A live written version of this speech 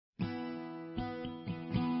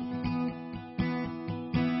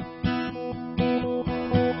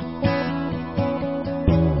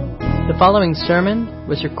following sermon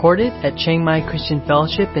was recorded at Chiang Mai Christian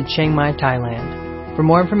Fellowship in Chiang Mai, Thailand. For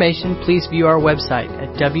more information, please view our website at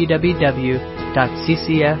www.ccfth.org.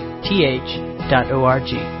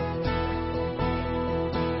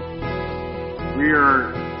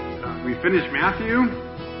 We finished Matthew,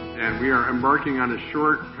 and we are embarking on a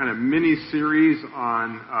short kind of mini-series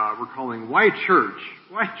on, we're calling Why Church?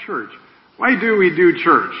 Why Church? Why do we do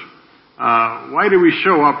church? Why do we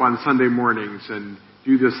show up on Sunday mornings and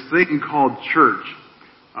do this thing called church?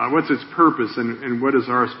 What's its purpose and what is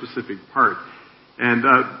our specific part? And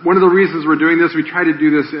one of the reasons we're doing this, we try to do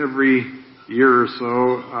this every year or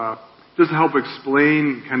so, just to help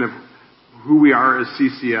explain kind of who we are as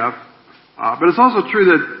CCF. But it's also true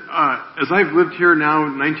that as I've lived here now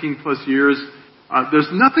 19 plus years, there's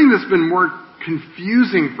nothing that's been more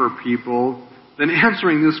confusing for people than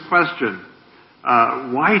answering this question.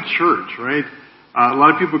 Why church, right? A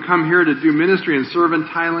lot of people come here to do ministry and serve in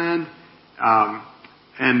Thailand,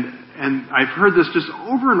 and I've heard this just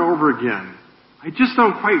over and over again. I just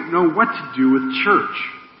don't quite know what to do with church,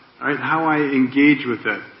 right? How I engage with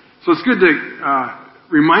it. So it's good to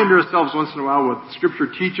remind ourselves once in a while what Scripture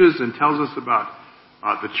teaches and tells us about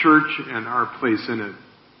the church and our place in it.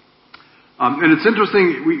 And it's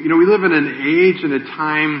interesting, we live in an age and a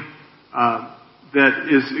time that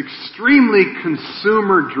is extremely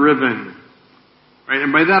consumer-driven, right?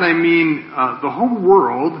 And by that I mean the whole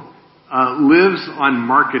world lives on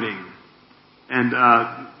marketing, and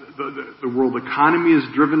the world economy is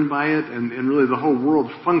driven by it, and really the whole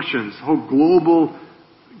world functions. The whole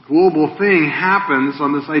global thing happens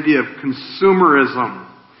on this idea of consumerism.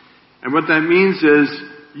 And what that means is,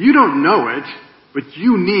 you don't know it, but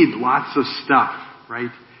you need lots of stuff,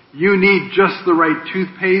 right? You need just the right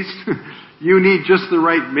toothpaste, you need just the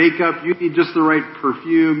right makeup, you need just the right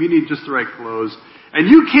perfume, you need just the right clothes. And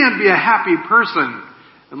you can't be a happy person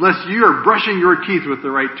unless you are brushing your teeth with the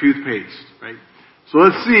right toothpaste, right? So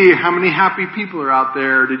let's see how many happy people are out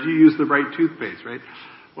there. Did you use the right toothpaste, right?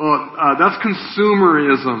 Well, that's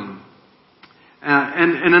consumerism.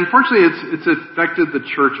 And unfortunately, it's affected the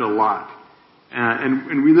church a lot.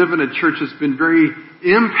 And we live in a church that's been very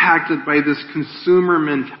impacted by this consumer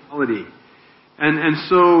mentality. And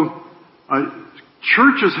so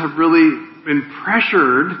churches have really been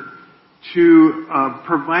pressured to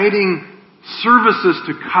providing services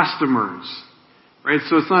to customers, right?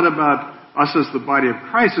 So it's not about us as the body of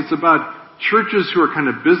Christ. It's about churches who are kind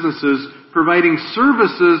of businesses providing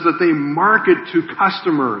services that they market to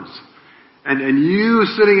customers. And you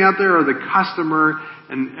sitting out there are the customer,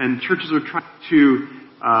 and churches are trying to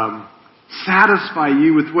satisfy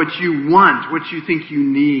you with what you want, what you think you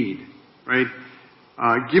need, right?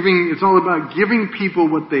 It's all about giving people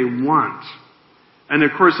what they want. And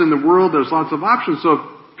of course in the world there's lots of options, so if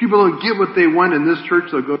people don't get what they want in this church,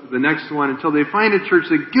 they'll go to the next one until they find a church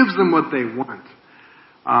that gives them what they want.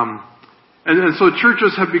 And so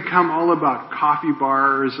churches have become all about coffee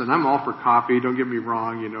bars, and I'm all for coffee, don't get me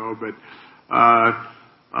wrong, but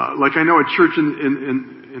like I know a church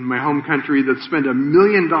in my home country that spent $1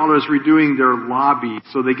 million redoing their lobby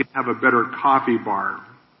so they could have a better coffee bar,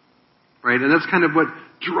 right? And that's kind of what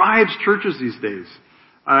drives churches these days.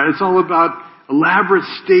 It's all about elaborate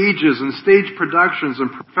stages and stage productions and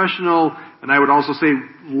professional, and I would also say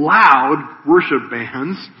loud worship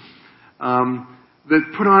bands that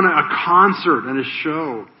put on a concert and a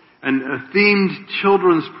show and themed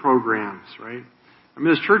children's programs, right? I mean,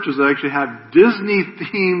 there's churches that actually have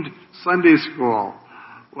Disney-themed Sunday school.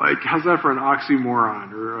 Like, how's that for an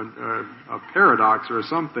oxymoron or a paradox or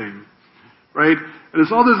something, right? And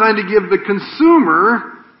it's all designed to give the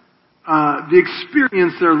consumer the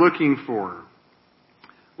experience they're looking for.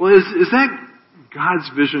 Well, is that God's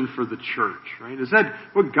vision for the church, right? Is that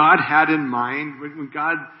what God had in mind when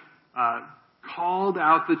God called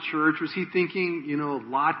out the church? Was he thinking,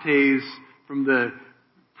 lattes from the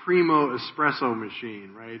primo espresso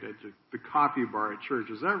machine, right? At the coffee bar at church.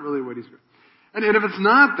 Is that really what he's... And if it's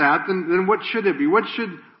not that, then what should it be? What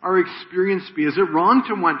should our experience be? Is it wrong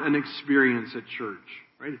to want an experience at church,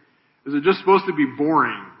 right? Is it just supposed to be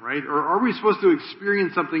boring, right? Or are we supposed to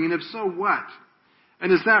experience something? And if so, what?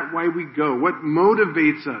 And is that why we go? What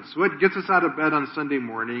motivates us? What gets us out of bed on Sunday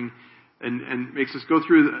morning and makes us go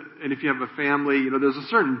through, and if you have a family, there's a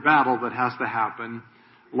certain battle that has to happen.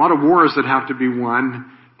 A lot of wars that have to be won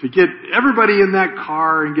to get everybody in that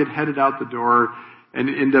car and get headed out the door and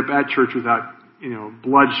end up at church without,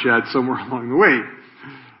 bloodshed somewhere along the way.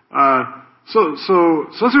 So that's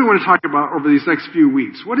what we want to talk about over these next few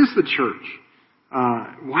weeks. What is the church?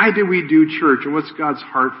 Why do we do church, and what's God's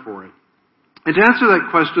heart for it? And to answer that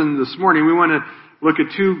question this morning, we want to look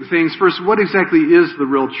at two things. First, what exactly is the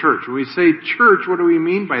real church? When we say church, what do we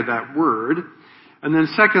mean by that word? And then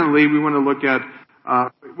secondly, we want to look at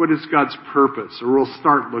what is God's purpose, or we'll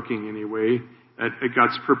start looking anyway at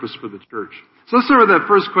God's purpose for the church. So let's start with that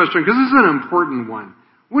first question, because this is an important one.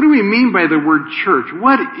 What do we mean by the word church?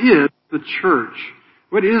 What is the church?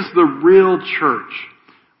 What is the real church?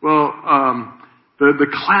 Well, the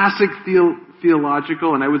classic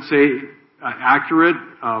theological, and I would say accurate,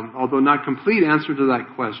 although not complete answer to that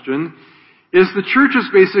question, is the church is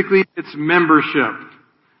basically its membership,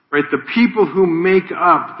 right? The people who make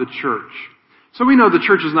up the church. So we know the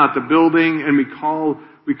church is not the building, and we might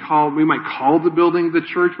call the building the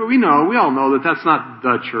church, but we all know that that's not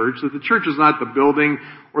the church, that the church is not the building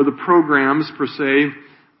or the programs per se,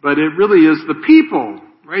 but it really is the people,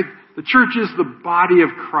 right? The church is the body of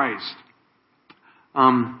Christ.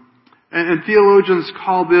 And theologians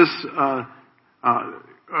call this,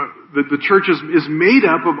 the church is made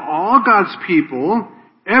up of all God's people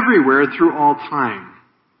everywhere through all time.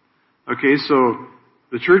 Okay, so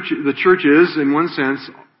the church is, in one sense,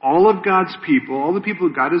 all of God's people, all the people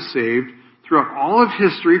God has saved throughout all of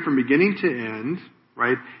history from beginning to end,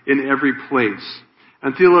 right, in every place.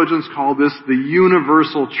 And theologians call this the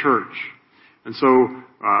universal church. And so,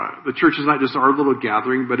 the church is not just our little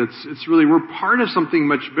gathering, but it's really, we're part of something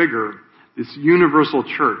much bigger, this universal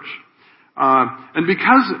church. And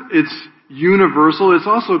because it's universal, it's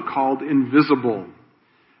also called invisible.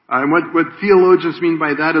 And what theologians mean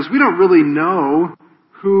by that is we don't really know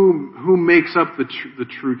who makes up the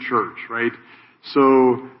true church, right?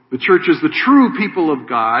 So the church is the true people of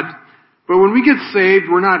God, but when we get saved,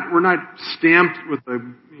 we're not stamped with a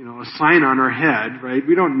sign on our head, right?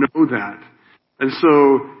 We don't know that. And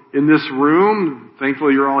so in this room,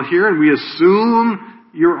 thankfully you're all here, and we assume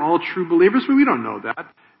you're all true believers, but we don't know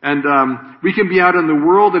that. And we can be out in the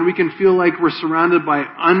world and we can feel like we're surrounded by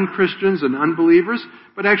unchristians and unbelievers,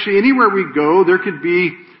 but actually anywhere we go, there could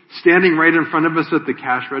be standing right in front of us at the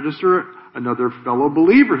cash register another fellow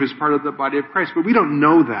believer who's part of the body of Christ, but we don't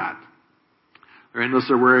know that. Right, unless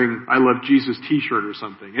they're wearing I Love Jesus t-shirt or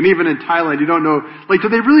something. And even in Thailand, you don't know, do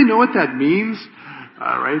they really know what that means?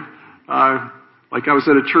 Right? I was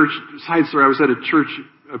at a church, side story, I was at a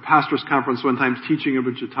pastor's conference one time teaching a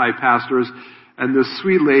bunch of Thai pastors, and this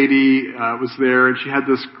sweet lady was there, and she had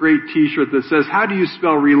this great t-shirt that says, "How do you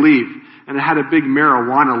spell relief?" And it had a big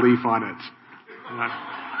marijuana leaf on it.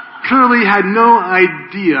 Clearly had no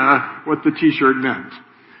idea what the t-shirt meant.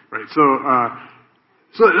 Right, so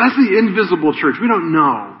that's the invisible church. We don't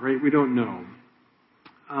know, right? We don't know.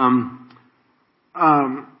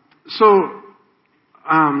 So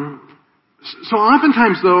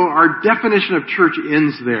oftentimes, though, our definition of church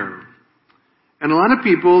ends there. And a lot of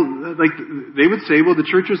people, they would say, well, the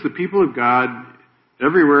church is the people of God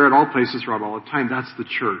everywhere, at all places, throughout all the time. That's the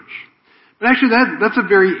church. But actually, that's a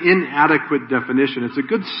very inadequate definition. It's a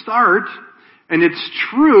good start, and it's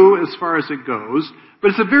true as far as it goes, but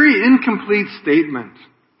it's a very incomplete statement,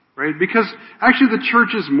 right? Because actually the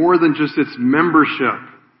church is more than just its membership,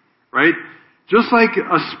 right? Just like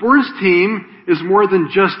a sports team is more than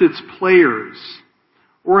just its players,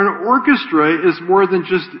 or an orchestra is more than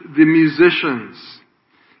just the musicians.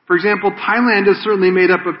 For example, Thailand is certainly made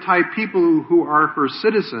up of Thai people who are her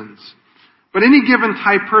citizens. But any given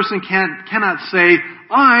Thai person cannot say,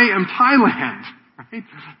 "I am Thailand," right?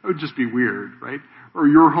 That would just be weird, right? Or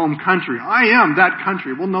your home country. "I am that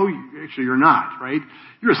country." Well, no, actually you're not, right?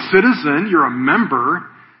 You're a citizen, you're a member,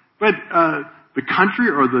 but the country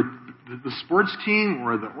or the sports team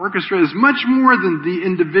or the orchestra is much more than the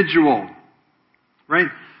individual,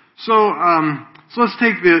 right? So let's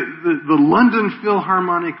take the London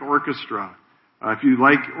Philharmonic Orchestra. If you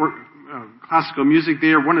like classical music,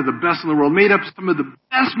 they are one of the best in the world, made up of some of the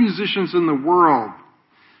best musicians in the world.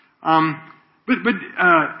 But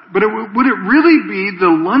would it really be the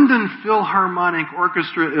London Philharmonic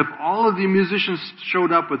Orchestra if all of the musicians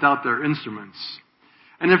showed up without their instruments?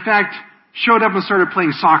 And in fact, showed up and started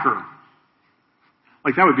playing soccer?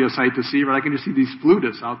 That would be a sight to see, right? I can just see these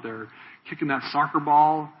flutists out there kicking that soccer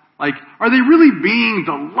ball. Are they really being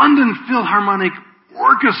the London Philharmonic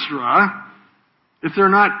Orchestra if they're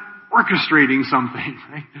not orchestrating something,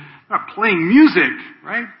 right? Not playing music,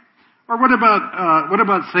 right? Or what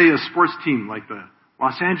about say a sports team like the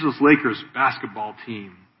Los Angeles Lakers basketball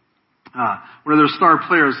team? One of their star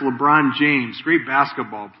players, LeBron James, great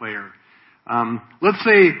basketball player. Let's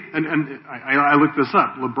say, and I looked this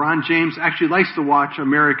up, LeBron James actually likes to watch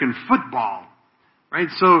American football, right?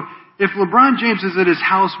 So if LeBron James is at his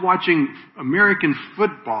house watching American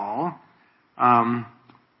football,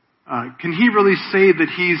 can he really say that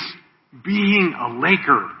he's being a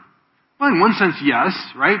Laker? Well, in one sense, yes,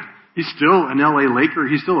 right? He's still an LA Laker.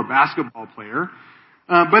 He's still a basketball player.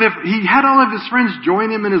 But if he had all of his friends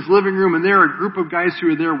join him in his living room and there are a group of guys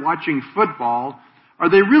who are there watching football, are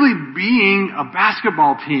they really being a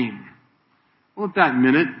basketball team? Well, at that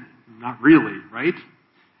minute, not really, right?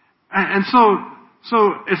 And so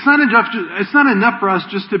it's not enough for us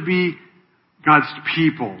just to be God's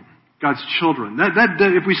people, God's children. That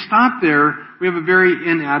if we stop there, we have a very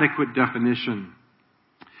inadequate definition.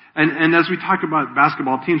 And as we talk about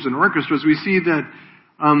basketball teams and orchestras, we see that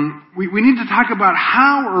we need to talk about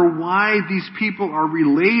how or why these people are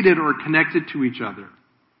related or connected to each other,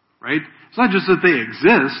 right? It's not just that they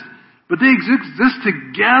exist, but they exist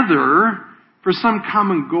together for some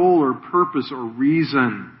common goal or purpose or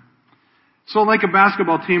reason. So like a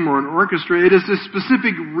basketball team or an orchestra, it is this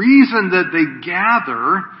specific reason that they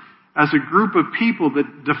gather as a group of people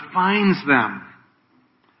that defines them.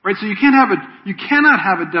 Right? So you cannot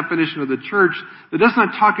have a definition of the church that does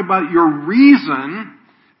not talk about your reason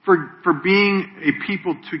for being a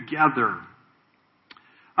people together.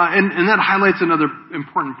 And that highlights another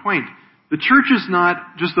important point. The church is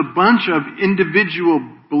not just a bunch of individual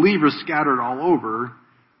believers scattered all over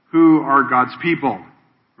who are God's people,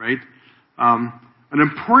 right? An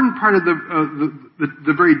important part of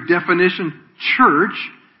the very definition church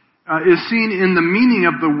is seen in the meaning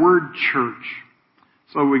of the word church.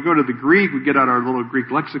 So we go to the Greek, we get out our little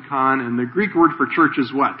Greek lexicon, and the Greek word for church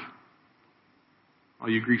is what? All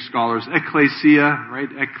you Greek scholars, ekklesia, right?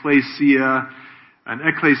 Ekklesia. And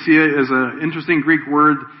ekklesia is an interesting Greek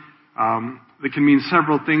word that can mean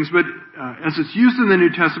several things, but as it's used in the New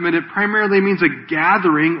Testament, it primarily means a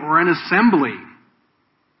gathering or an assembly.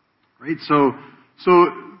 Right? So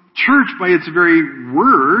church by its very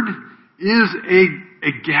word is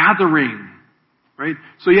a gathering. Right?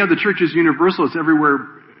 So yeah, the church is universal. It's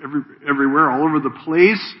everywhere, all over the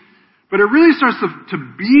place. But it really starts to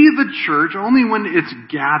be the church only when it's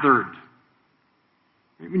gathered.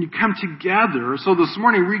 Right? When you come together. So this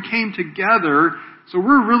morning we came together, so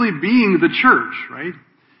we're really being the church, right?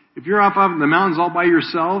 If you're up in the mountains all by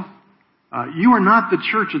yourself, you are not the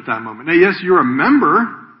church at that moment. Now yes, you're a member,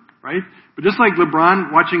 right? But just like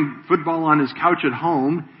LeBron watching football on his couch at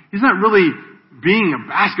home, he's not really being a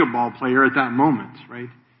basketball player at that moment, right?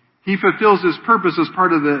 He fulfills his purpose as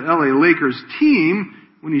part of the LA Lakers team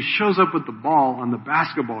when he shows up with the ball on the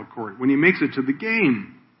basketball court, when he makes it to the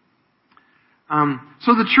game.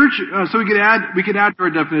 So the church, so we could add to our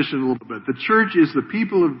definition a little bit. The church is the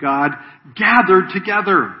people of God gathered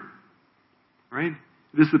together, right?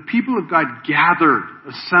 It is the people of God gathered,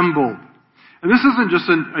 assembled. And this isn't just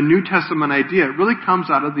a New Testament idea. It really comes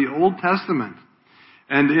out of the Old Testament.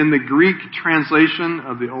 And in the Greek translation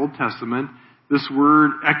of the Old Testament, this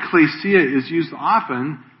word ekklesia is used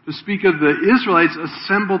often to speak of the Israelites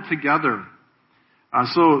assembled together.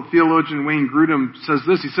 So theologian Wayne Grudem says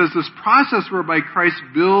this. He says, this process whereby Christ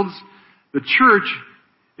builds the church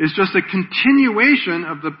is just a continuation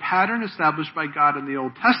of the pattern established by God in the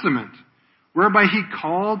Old Testament, whereby He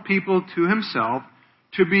called people to Himself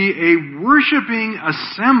to be a worshiping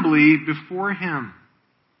assembly before Him.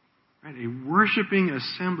 Right? A worshiping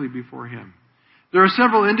assembly before Him. There are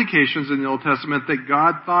several indications in the Old Testament that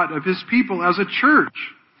God thought of His people as a church,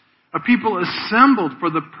 a people assembled for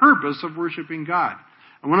the purpose of worshiping God.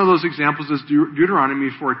 And one of those examples is Deuteronomy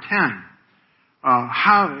 4:10.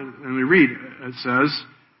 And we read, it says,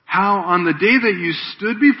 how on the day that you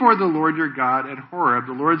stood before the Lord your God at Horeb,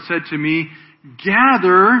 the Lord said to me,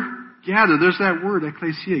 gather, there's that word,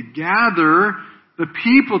 ekklesia, gather the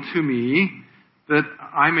people to me, that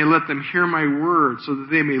I may let them hear my word, so that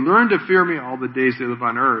they may learn to fear me all the days they live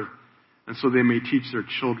on earth, and so they may teach their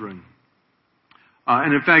children.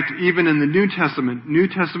 And in fact, even in the New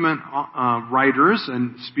Testament writers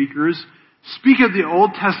and speakers speak of the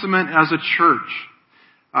Old Testament as a church.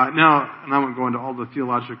 Now, and I won't go into all the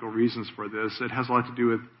theological reasons for this. It has a lot to do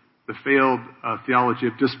with the failed theology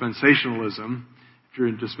of dispensationalism. If you're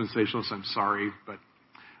in dispensationalism, I'm sorry, but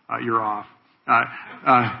you're off.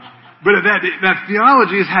 But that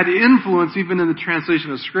theology has had influence even in the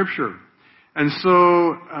translation of Scripture. And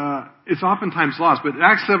so it's oftentimes lost. But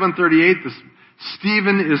Acts 7:38,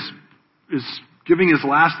 Stephen is giving his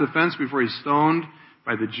last defense before he's stoned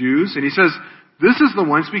by the Jews. And he says, this is the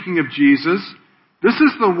one, speaking of Jesus, this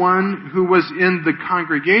is the one who was in the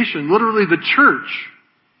congregation, literally the church,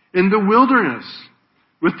 in the wilderness,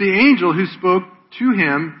 with the angel who spoke to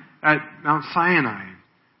him at Mount Sinai.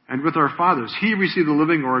 And with our fathers, he received the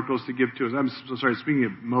living oracles to give to us. I'm so sorry, speaking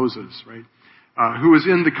of Moses, right? Who was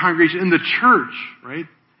in the congregation, in the church, right?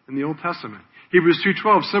 In the Old Testament. Hebrews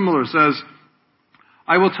 2:12, similar, says,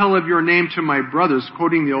 I will tell of your name to my brothers,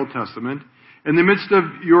 quoting the Old Testament. In the midst of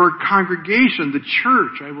your congregation, the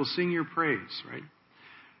church, I will sing your praise, right?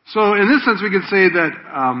 So in this sense, we could say that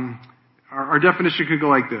our definition could go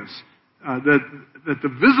like this. That the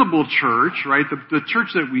visible church, right, the church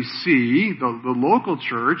that we see, the local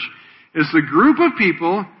church, is the group of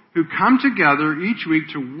people who come together each week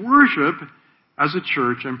to worship as a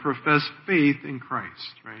church and profess faith in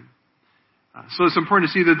Christ, right? So it's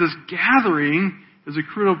important to see that this gathering is a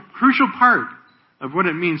crucial part of what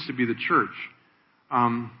it means to be the church.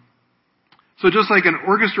 So just like an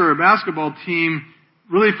orchestra or a basketball team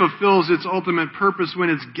really fulfills its ultimate purpose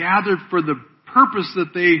when it's gathered for the purpose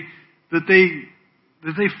that they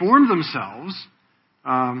form themselves,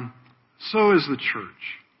 so is the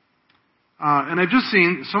church. And I've just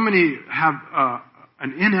seen so many have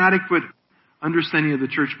an inadequate understanding of the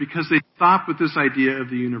church because they stop with this idea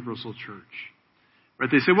of the universal church.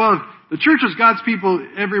 Right? They say, well, if the church is God's people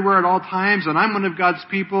everywhere at all times, and I'm one of God's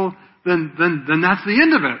people, then that's the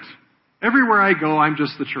end of it. Everywhere I go, I'm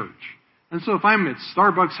just the church. And so if I'm at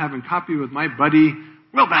Starbucks having coffee with my buddy,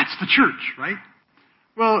 well, that's the church, right?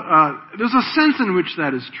 Well, there's a sense in which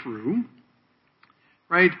that is true,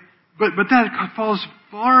 right? But that falls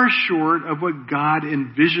far short of what God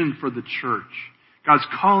envisioned for the church. God's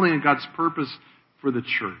calling and God's purpose for the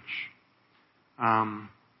church.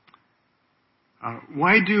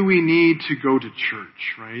 Why do we need to go to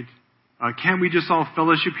church, right? Can't we just all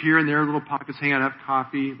fellowship here and there, little pockets, hang out, have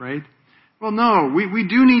coffee, right? Well, no, we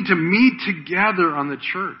do need to meet together on the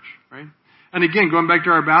church, right? And again, going back to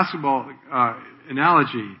our basketball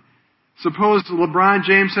analogy, suppose LeBron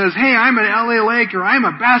James says, hey, I'm an LA Laker, I'm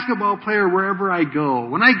a basketball player wherever I go.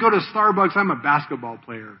 When I go to Starbucks, I'm a basketball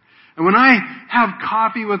player. And when I have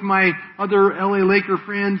coffee with my other LA Laker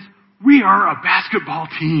friends, we are a basketball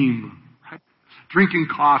team, right? Drinking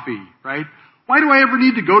coffee, right? Why do I ever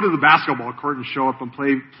need to go to the basketball court and show up and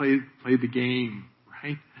play the game,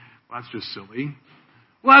 right? Well, that's just silly.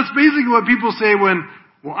 Well, that's basically what people say when,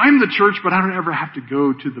 well, I'm the church, but I don't ever have to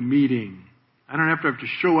go to the meeting. I don't have to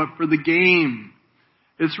show up for the game.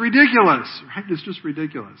 It's ridiculous, right? It's just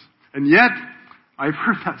ridiculous. And yet, I've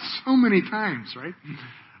heard that so many times, right?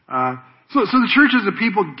 So the church is a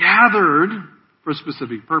people gathered for a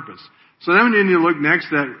specific purpose. So then we need to look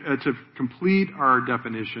next at to complete our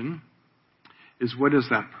definition is what is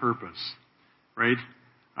that purpose, right?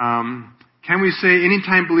 Can we say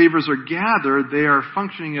anytime believers are gathered, they are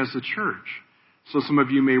functioning as a church? So some of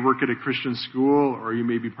you may work at a Christian school, or you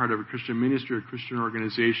may be part of a Christian ministry or a Christian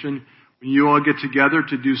organization. When you all get together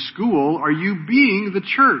to do school, are you being the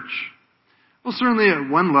church? Well, certainly at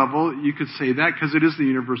one level, you could say that because it is the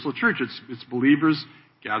universal church. It's believers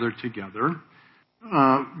gathered together.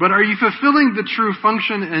 But are you fulfilling the true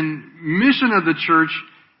function and mission of the church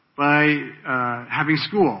by having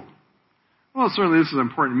school? Well, certainly this is an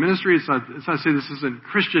important ministry. It's not to say this isn't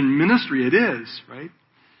Christian ministry. It is, right?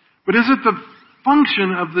 But is it the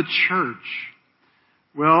function of the church?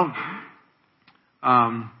 Well,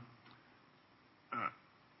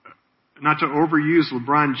 not to overuse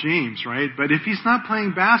LeBron James, right? But if he's not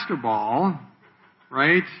playing basketball,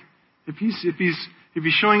 right? If he's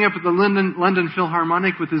showing up at the London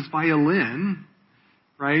Philharmonic with his violin,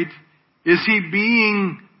 right? Is he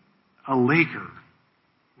being a Laker?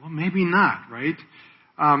 Well, maybe not, right?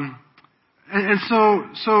 And so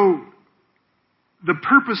the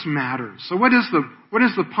purpose matters. So what is the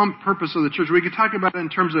purpose of the church? We could talk about it in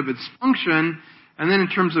terms of its function and then in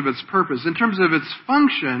terms of its purpose. In terms of its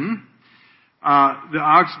function, the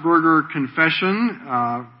Augsburger Confession,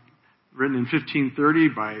 written in 1530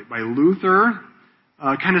 by Luther,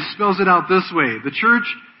 kind of spells it out this way. The church,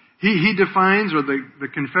 he defines, or the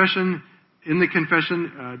confession, in the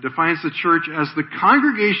confession, defines the church as the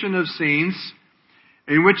congregation of saints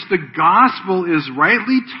in which the gospel is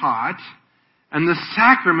rightly taught and the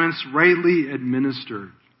sacraments rightly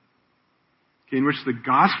administered. Okay, in which the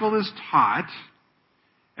gospel is taught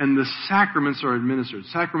and the sacraments are administered.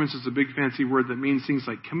 Sacraments is a big fancy word that means things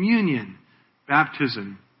like communion,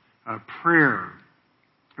 baptism, prayer,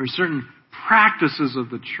 or certain practices of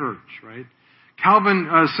the church, right? Calvin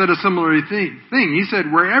said a similar thing. He said,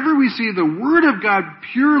 wherever we see the Word of God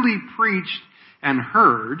purely preached and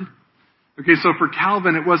heard. Okay, so for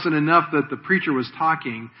Calvin, it wasn't enough that the preacher was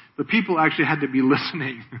talking. The people actually had to be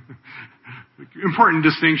listening. Important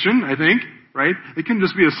distinction, I think, right? They couldn't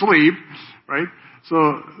just be asleep, right?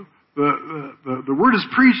 So the Word is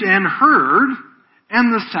preached and heard,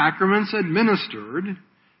 and the sacraments administered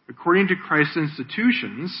according to Christ's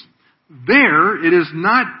institutions. There, it is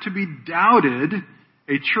not to be doubted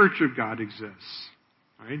a church of God exists.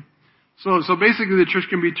 Right? So basically the church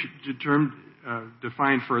can be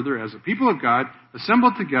defined further as a people of God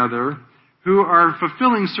assembled together who are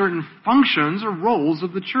fulfilling certain functions or roles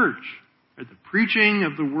of the church. Right? The preaching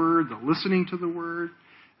of the word, the listening to the word,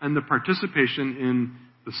 and the participation in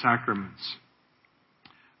the sacraments.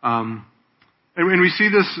 And we see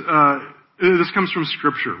this, this comes from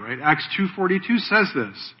Scripture, right? Acts 2:42 says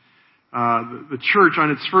this. The church on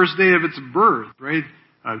its first day of its birth, right?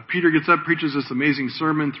 Peter gets up, preaches this amazing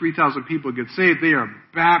sermon. 3,000 people get saved. They are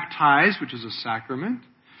baptized, which is a sacrament.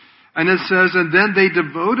 And it says, and then they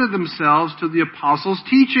devoted themselves to the apostles'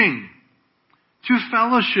 teaching, to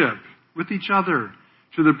fellowship with each other,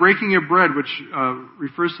 to the breaking of bread, which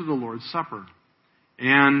refers to the Lord's Supper,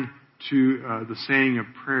 and to the saying of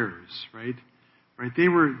prayers, right? Right? They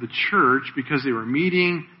were the church because they were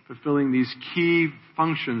meeting, fulfilling these key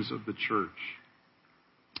functions of the church.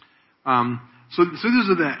 So these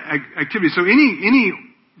are the activities. So any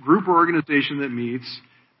group or organization that meets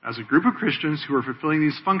as a group of Christians who are fulfilling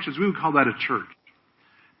these functions, we would call that a church.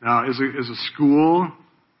 Now, is a school,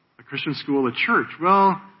 a Christian school, a church?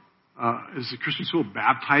 Well, is a Christian school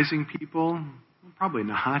baptizing people? Well, probably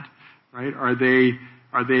not, right? Are they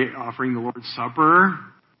offering the Lord's Supper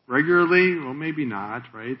regularly? Well, maybe not,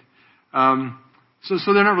 right?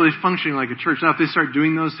 So they're not really functioning like a church. Now, if they start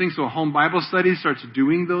doing those things, so a home Bible study starts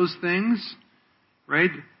doing those things, right?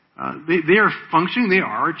 They are functioning. They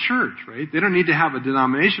are a church, right? They don't need to have a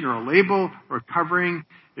denomination or a label or a covering.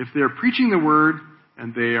 If they're preaching the word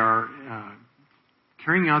and they are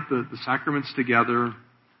carrying out the sacraments together,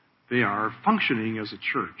 they are functioning as a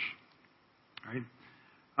church, right?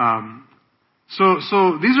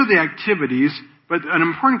 So these are the activities, but an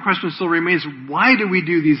important question still remains: why do we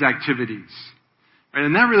do these activities? Right?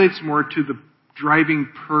 And that relates more to the driving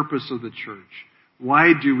purpose of the church.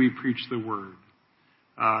 Why do we preach the word?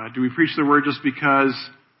 Do we preach the word just because,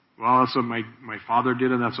 well, that's what my father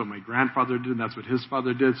did, and that's what my grandfather did, and that's what his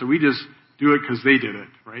father did, so we just do it because they did it,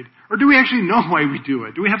 right? Or do we actually know why we do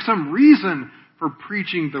it? Do we have some reason for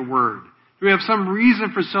preaching the word? Do we have some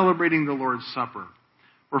reason for celebrating the Lord's Supper?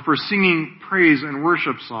 Or for singing praise and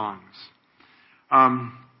worship songs?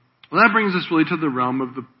 Well, that brings us really to the realm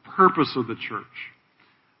of the purpose of the church.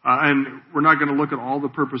 And we're not going to look at all the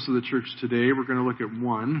purpose of the church today. We're going to look at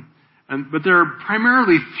one. But there are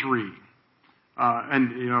primarily three.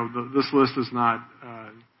 This list is not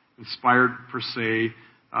inspired per se.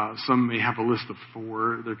 Some may have a list of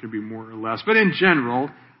 4. There could be more or less. But in general,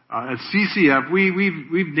 at CCF,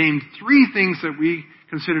 we've named 3 things that we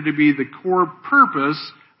consider to be the core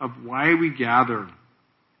purpose of why we gather.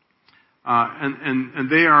 And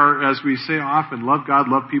they are, as we say often, love God,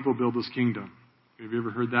 love people, build His kingdom. Have you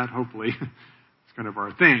ever heard that? Hopefully. It's kind of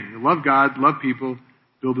our thing. Love God, love people,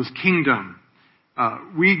 build His kingdom.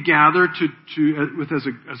 We gather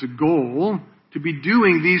as a goal to be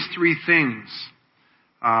doing these 3 things.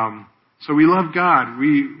 So we love God.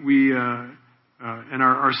 And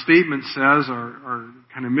our statement says, our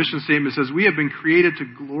kind of mission statement says, we have been created to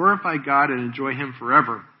glorify God and enjoy Him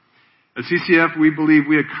forever. At CCF, we believe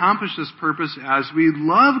we accomplish this purpose as we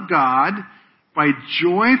love God by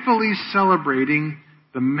joyfully celebrating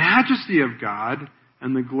the majesty of God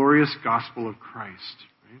and the glorious gospel of Christ.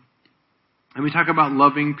 Right? And we talk about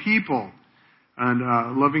loving people.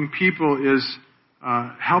 And loving people is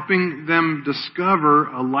helping them discover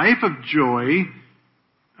a life of joy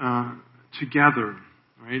together.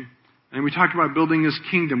 Right? And we talk about building His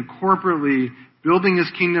kingdom corporately, building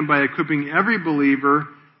His kingdom by equipping every believer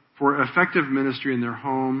for effective ministry in their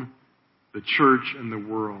home, the church, and the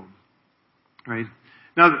world. Right?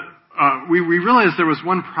 Now, we realized there was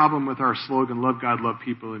one problem with our slogan, love God, love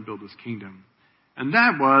people, and build His kingdom. And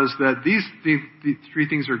that was that these 3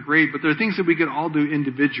 things are great, but they're things that we could all do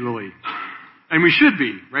individually. And we should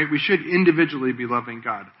be, right? We should individually be loving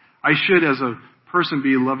God. I should, as a person,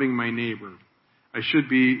 be loving my neighbor. I should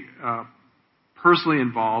be personally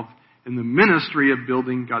involved in the ministry of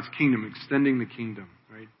building God's kingdom, extending the kingdom.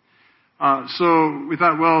 So we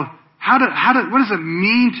thought, well, what does it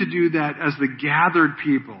mean to do that as the gathered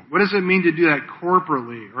people? What does it mean to do that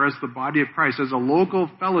corporately or as the body of Christ, as a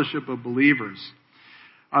local fellowship of believers?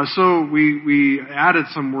 So we added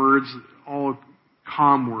some words, all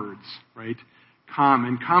com words, right? Com.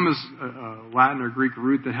 And com is a Latin or Greek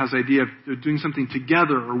root that has the idea of doing something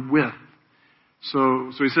together or with.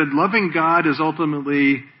 So he said, loving God is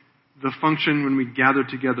ultimately the function when we gather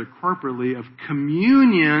together corporately of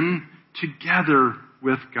communion together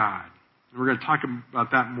with God. And we're going to talk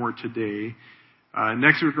about that more today.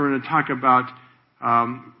 Next week we're going to talk about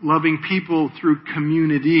loving people through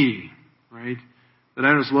community, right? That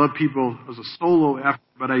I don't just love people as a solo effort,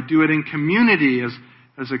 but I do it in community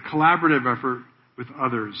as a collaborative effort with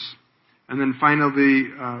others. And then finally,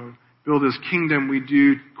 build His kingdom we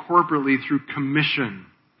do corporately through commission.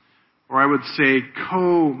 Or I would say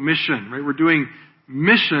co-mission, right? We're doing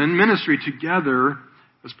ministry together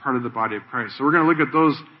as part of the body of Christ. So we're going to look at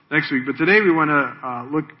those next week. But today we want to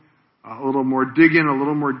look dig in a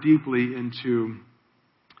little more deeply into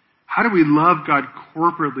how do we love God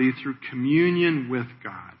corporately through communion with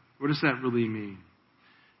God? What does that really mean?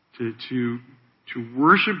 To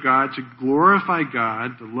worship God, to glorify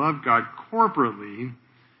God, to love God corporately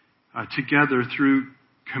together through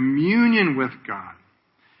communion with God.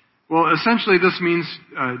 Well, essentially this means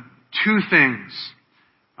two things.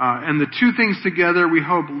 And the two things together, we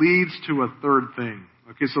hope, leads to a third thing.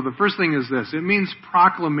 Okay, so the first thing is this. It means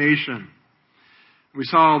proclamation. We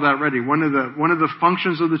saw all that already. One of the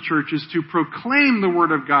functions of the church is to proclaim the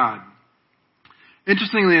Word of God.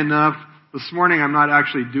 Interestingly enough, this morning I'm not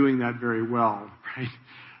actually doing that very well,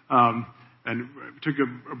 right? And took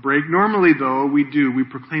a break. Normally, though, we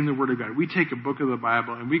proclaim the Word of God. We take a book of the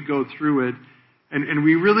Bible and we go through it and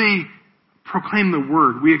we really proclaim the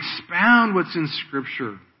Word. We expound what's in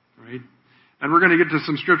Scripture, right? And we're going to get to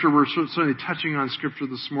some Scripture. We're certainly touching on Scripture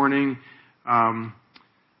this morning.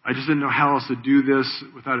 I just didn't know how else to do this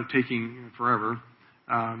without it taking forever.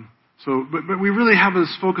 But we really have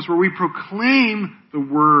this focus where we proclaim the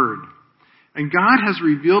Word. And God has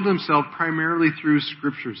revealed Himself primarily through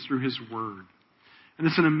Scriptures, through His Word. And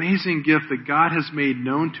it's an amazing gift that God has made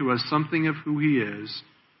known to us something of who He is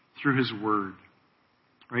through His Word.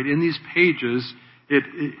 Right? In these pages,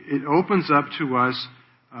 it opens up to us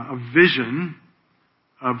a vision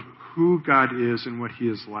of who God is and what He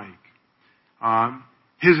is like.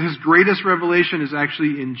 His greatest revelation is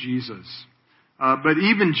actually in Jesus. But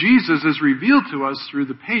even Jesus is revealed to us through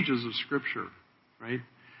the pages of Scripture. Right?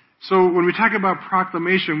 So when we talk about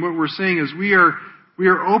proclamation, what we're saying is we are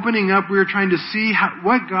opening up, we are trying to see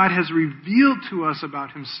what God has revealed to us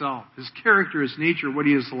about Himself, His character, His nature, what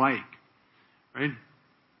He is like. Right?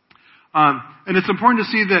 And it's important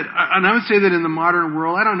to see that, and I would say that in the modern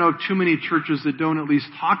world, I don't know of too many churches that don't at least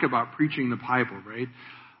talk about preaching the Bible, right?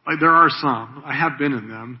 Like there are some, I have been in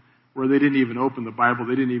them, where they didn't even open the Bible,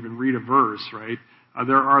 they didn't even read a verse, right?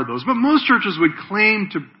 There are those. But most churches would claim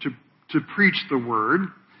to preach the Word.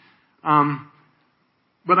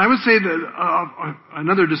 But I would say that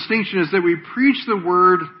another distinction is that we preach the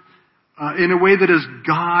Word in a way that is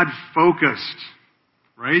God-focused,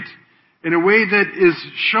 right? In a way that is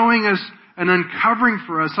showing us and uncovering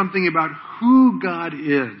for us something about who God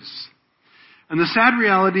is. And the sad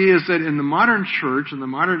reality is that in the modern church, in the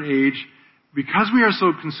modern age, because we are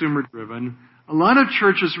so consumer-driven, a lot of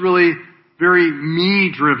church is really very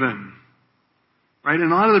me-driven, right?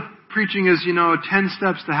 And a lot of the preaching is, 10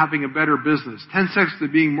 steps to having a better business, 10 steps to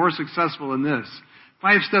being more successful in this,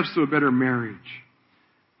 5 steps to a better marriage,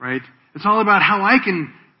 right? It's all about how I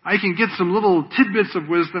can get some little tidbits of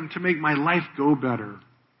wisdom to make my life go better.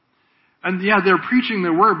 And yeah, they're preaching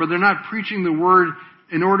the Word, but they're not preaching the Word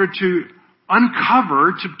in order to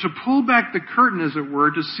uncover, to pull back the curtain, as it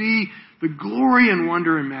were, to see the glory and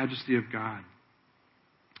wonder and majesty of God.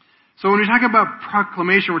 So when we talk about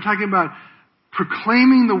proclamation, we're talking about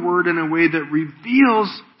proclaiming the Word in a way that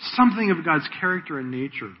reveals something of God's character and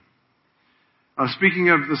nature. Speaking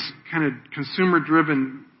of this kind of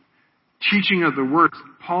consumer-driven teaching of the Word,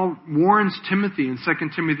 Paul warns Timothy in 2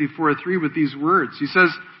 Timothy 4:3 with these words. He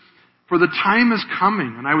says, "For the time is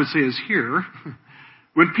coming," and I would say is here,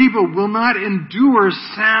 "when people will not endure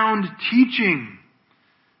sound teaching,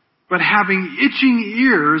 but having itching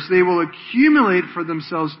ears, they will accumulate for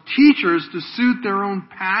themselves teachers to suit their own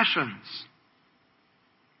passions."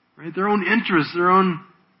 Right? Their own interests, their own,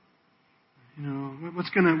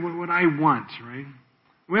 what I want, right?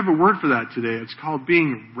 We have a word for that today. It's called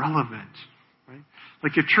being relevant, right?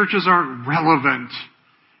 Like if churches aren't relevant,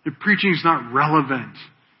 if preaching's not relevant,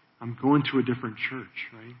 I'm going to a different church,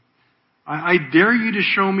 right? I dare you to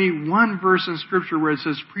show me one verse in Scripture where it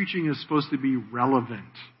says preaching is supposed to be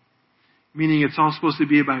relevant. Meaning it's all supposed to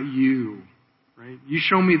be about you, right? You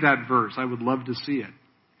show me that verse. I would love to see it,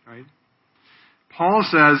 right? Paul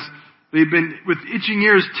says they've been, with itching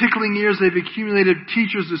ears, tickling ears, they've accumulated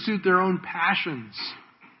teachers to suit their own passions.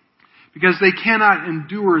 Because they cannot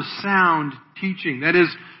endure sound teaching. That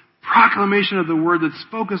is, proclamation of the Word that's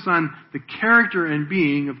focused on the character and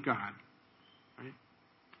being of God. Right?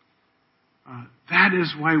 That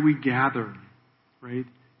is why we gather, right?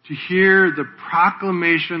 To hear the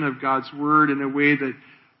proclamation of God's Word in a way that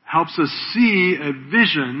helps us see a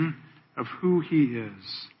vision of who He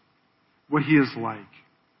is, what He is like.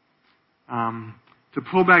 To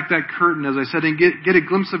pull back that curtain, as I said, and get a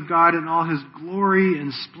glimpse of God in all His glory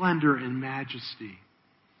and splendor and majesty.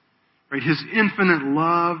 right? His infinite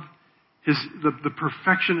love, the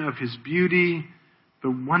perfection of His beauty,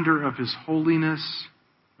 the wonder of His holiness,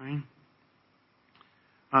 right?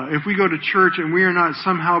 If we go to church and we are not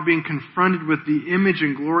somehow being confronted with the image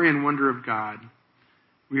and glory and wonder of God,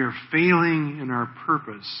 we are failing in our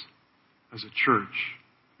purpose as a church,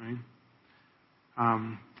 right?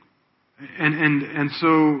 And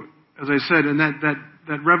so, as I said, and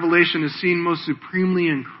that revelation is seen most supremely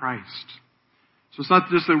in Christ. So it's not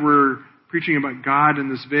just that we're preaching about God in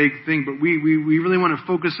this vague thing, but we really want to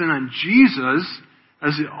focus in on Jesus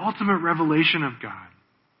as the ultimate revelation of God.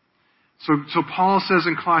 So Paul says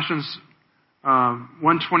in Colossians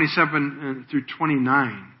 1:27 through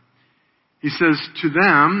 29, he says, to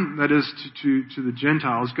them, that is to the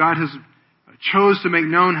Gentiles, God has chose to make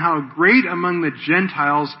known how great among the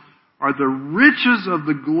Gentiles are the riches of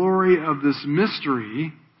the glory of this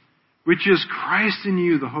mystery, which is Christ in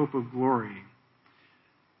you, the hope of glory.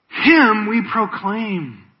 Him we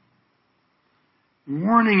proclaim,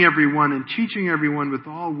 warning everyone and teaching everyone with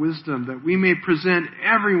all wisdom, that we may present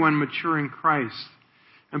everyone mature in Christ.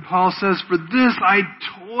 And Paul says, for this I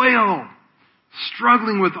toil,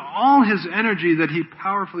 struggling with all his energy that he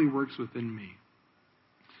powerfully works within me.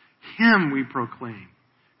 Him we proclaim.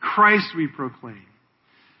 Christ we proclaim.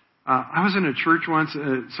 I was in a church once.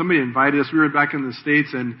 Somebody invited us. We were back in the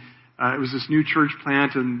States, and it was this new church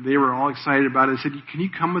plant, and they were all excited about it. I said, can you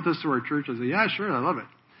come with us to our church? I said, yeah, sure, I love it.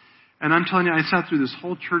 And I'm telling you, I sat through this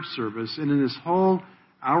whole church service, and in this whole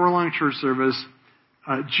hour-long church service,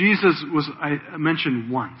 Jesus was mentioned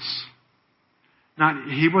once.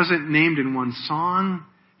 He wasn't named in one song.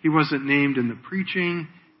 He wasn't named in the preaching.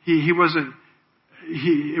 He wasn't.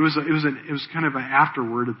 It was kind of an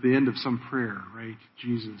afterword at the end of some prayer, right?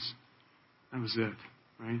 Jesus. That was it,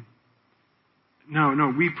 right?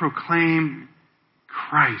 No, we proclaim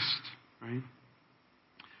Christ, right?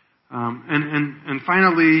 And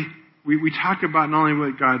finally, we talk about not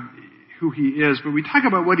only what God, who He is, but we talk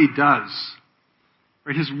about what He does,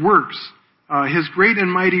 right? His works, His great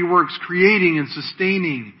and mighty works, creating and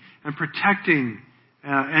sustaining and protecting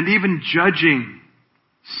and even judging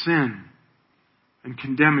sin and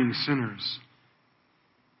condemning sinners.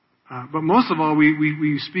 But most of all,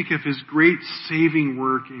 we speak of His great saving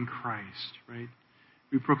work in Christ, right?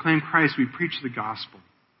 We proclaim Christ, we preach the gospel,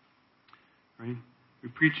 right? We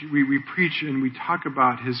preach and we talk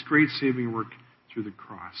about His great saving work through the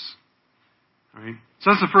cross, right?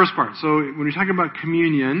 So that's the first part. So when we talk about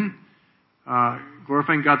communion,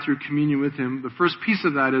 glorifying God through communion with Him, the first piece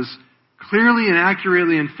of that is clearly and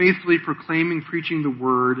accurately and faithfully proclaiming, preaching the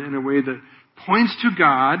Word in a way that points to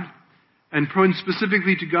God and points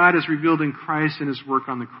specifically to God as revealed in Christ and His work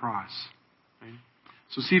on the cross. Right?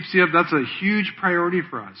 So CFCF, that's a huge priority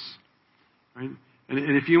for us. Right?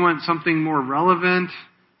 And if you want something more relevant,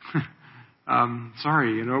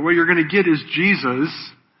 what you're going to get is Jesus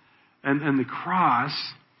and the cross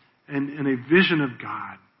and a vision of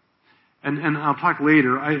God. And I'll talk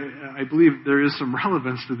later. I believe there is some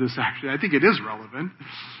relevance to this, actually. I think it is relevant,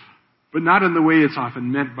 but not in the way it's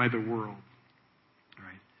often meant by the world.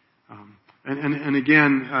 And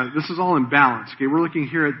again, this is all in balance. Okay, we're looking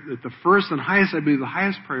here at the first and highest, I believe the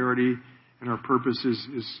highest priority in our purpose is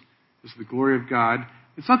the glory of God.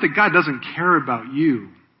 It's not that God doesn't care about you,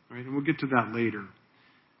 right? And we'll get to that later.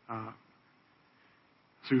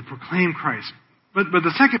 So we proclaim Christ. But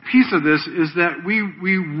the second piece of this is that we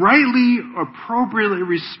rightly, appropriately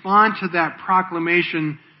respond to that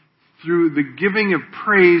proclamation through the giving of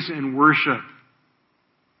praise and worship.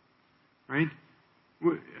 Right?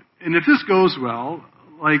 And if this goes well,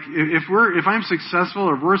 like if I'm successful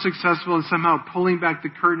or if we're successful in somehow pulling back the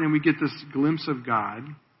curtain and we get this glimpse of God,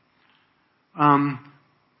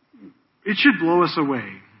 it should blow us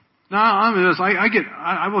away. Now,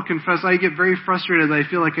 I will confess, I get very frustrated. I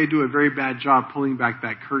feel like I do a very bad job pulling back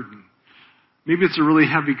that curtain. Maybe it's a really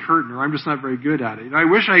heavy curtain, or I'm just not very good at it. I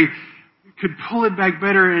wish I could pull it back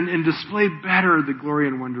better and display better the glory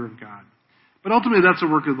and wonder of God. But ultimately, that's a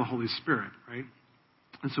work of the Holy Spirit, right?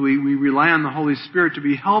 And so we rely on the Holy Spirit to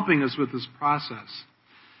be helping us with this process.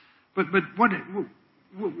 But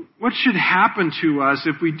what should happen to us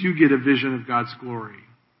if we do get a vision of God's glory?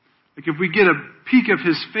 Like if we get a peek of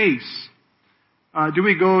His face, do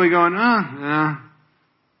we go going,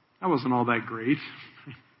 that wasn't all that great?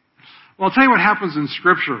 Well, I'll tell you what happens in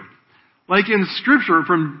Scripture. Like in Scripture,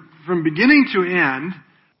 from beginning to end,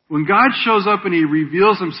 when God shows up and He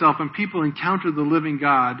reveals Himself and people encounter the living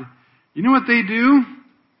God, you know what they do?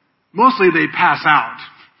 Mostly they pass out.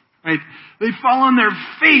 Right? They fall on their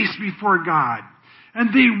face before God.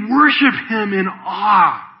 And they worship Him in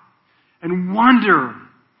awe and wonder.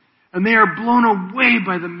 And they are blown away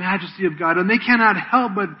by the majesty of God, and they cannot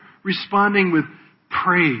help but responding with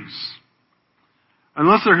praise.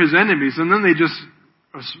 Unless they're his enemies, and then they just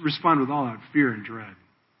respond with all that fear and dread,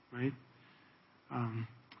 right?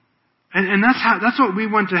 And that's what we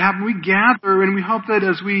want to happen. We gather, and we hope that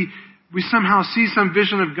as we somehow see some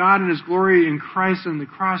vision of God and his glory in Christ and the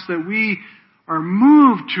cross, that we are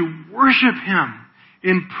moved to worship him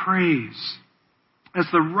in praise as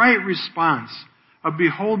the right response of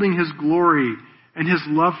beholding his glory and his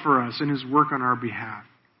love for us and his work on our behalf.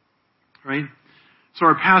 Right? So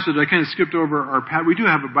our passage, I kind of skipped over we do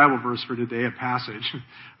have a Bible verse for today, a passage.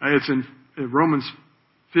 It's in Romans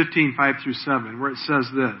 15, 5-7, where it says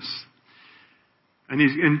this.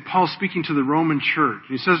 And Paul's speaking to the Roman church.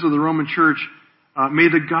 He says to the Roman church, may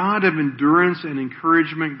the God of endurance and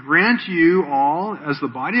encouragement grant you all, as the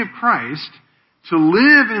body of Christ, to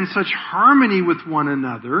live in such harmony with one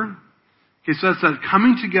another. Okay, so that's that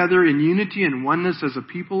coming together in unity and oneness as a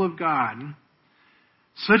people of God.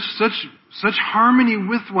 Such harmony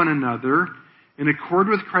with one another in accord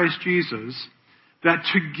with Christ Jesus, that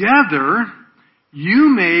together you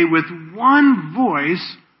may with one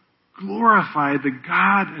voice glorify the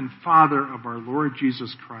God and Father of our Lord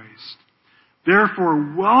Jesus Christ.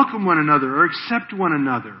 Therefore welcome one another or accept one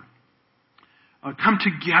another. Come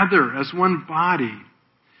together as one body,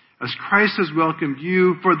 as Christ has welcomed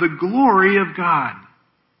you for the glory of God.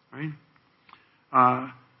 Right?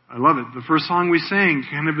 I love it. The first song we sang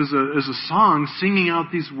kind of is a song singing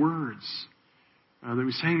out these words that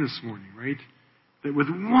we sang this morning, right? That with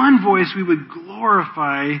one voice we would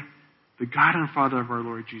glorify the God and Father of our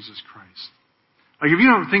Lord Jesus Christ. Like if you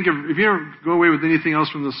don't go away with anything else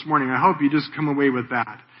from this morning, I hope you just come away with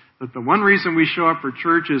that. That the one reason we show up for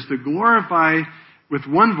church is to glorify with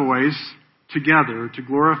one voice together, to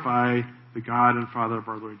glorify the God and Father of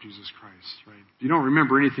our Lord Jesus Christ, right? If you don't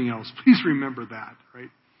remember anything else, please remember that, right?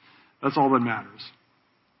 That's all that matters.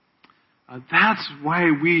 That's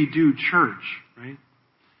why we do church, right?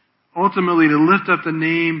 Ultimately, to lift up the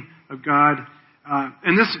name of God.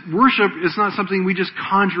 And this worship is not something we just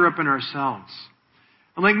conjure up in ourselves.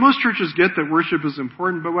 And like most churches get that worship is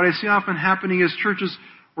important, but what I see often happening is churches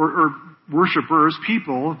or worshipers,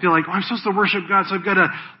 people, feel like, I'm supposed to worship God, so I've got to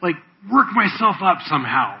work myself up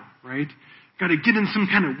somehow, right? Got to get in some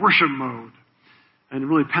kind of worship mode. And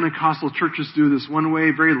really Pentecostal churches do this one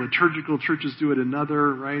way, very liturgical churches do it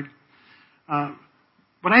another, right?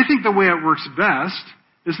 But I think the way it works best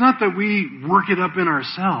is not that we work it up in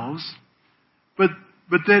ourselves, but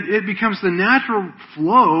that it becomes the natural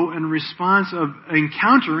flow and response of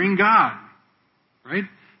encountering God, right?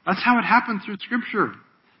 That's how it happened through Scripture.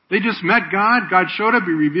 They just met God, God showed up,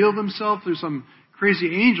 He revealed Himself through some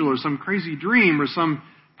crazy angel or some crazy dream or some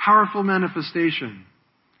powerful manifestation.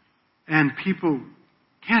 And people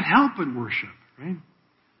can't help but worship, right?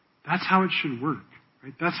 That's how it should work,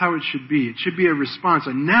 right? That's how it should be. It should be a response,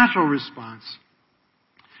 a natural response.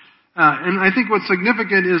 And I think what's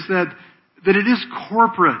significant is that it is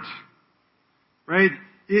corporate, right?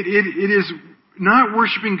 It is not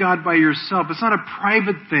worshiping God by yourself. It's not a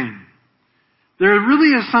private thing. There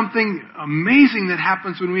really is something amazing that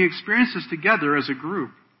happens when we experience this together as a group.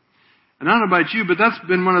 And I don't know about you, but that's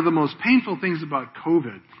been one of the most painful things about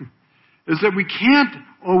COVID, is that we can't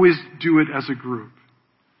always do it as a group.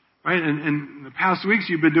 Right? And in the past weeks,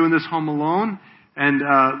 you've been doing this home alone, and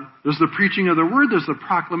there's the preaching of the Word, there's the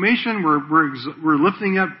proclamation, we're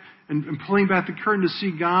lifting up and pulling back the curtain to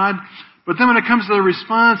see God. But then when it comes to the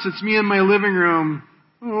response, it's me in my living room,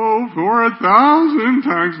 for 1,000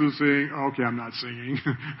 times to sing. Okay, I'm not singing.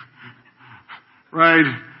 Right?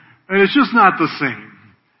 And it's just not the same.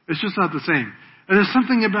 It's just not the same. And there's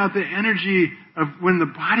something about the energy of when the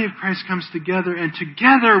body of Christ comes together, and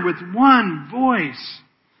together with one voice,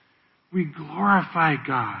 we glorify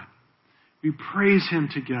God. We praise Him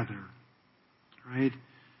together. Right?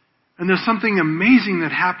 And there's something amazing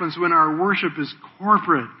that happens when our worship is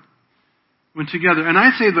corporate, when together. And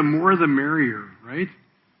I say the more the merrier, right?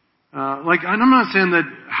 I'm not saying that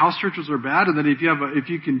house churches are bad, and that if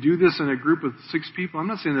you can do this in a group of 6 people, I'm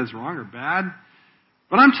not saying that's wrong or bad.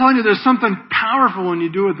 But I'm telling you, there's something powerful when you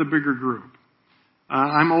do it with a bigger group.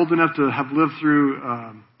 I'm old enough to have lived through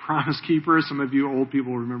Promise Keepers. Some of you old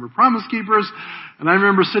people remember Promise Keepers. And I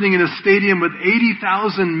remember sitting in a stadium with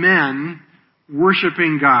 80,000 men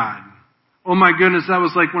worshiping God. Oh my goodness, that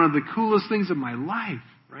was like one of the coolest things of my life,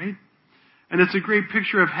 right? And it's a great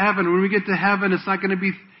picture of heaven. When we get to heaven, it's not going to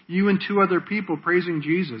be you and 2 other people praising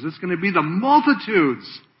Jesus. It's going to be the multitudes.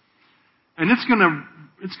 And it's going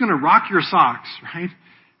to rock your socks, right?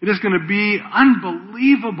 It is going to be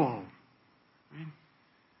unbelievable. Right?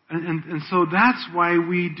 And so that's why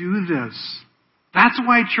we do this. That's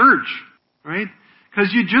why church, right?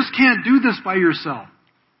 Because you just can't do this by yourself.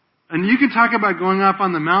 And you can talk about going up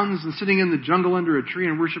on the mountains and sitting in the jungle under a tree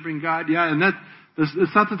and worshiping God. Yeah, and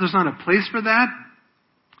it's not that there's not a place for that.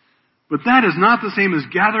 But that is not the same as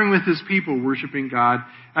gathering with His people, worshiping God,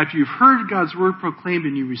 after you've heard God's word proclaimed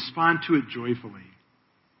and you respond to it joyfully.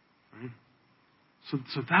 Right?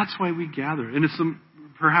 So that's why we gather. And it's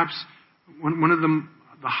perhaps one of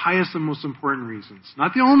the highest and most important reasons.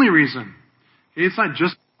 Not the only reason. Okay, it's not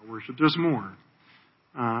just worship. There's more.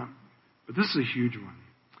 But this is a huge one.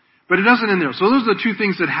 But it doesn't end there. So those are the two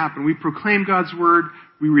things that happen. We proclaim God's word.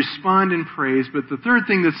 We respond in praise. But the third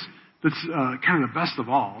thing that's kind of the best of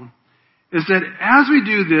all is that as we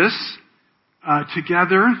do this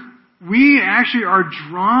together, we actually are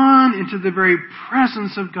drawn into the very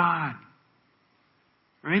presence of God.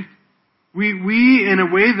 Right? We in a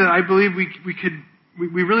way that I believe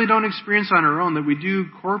we really don't experience on our own, that we do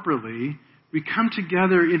corporately, we come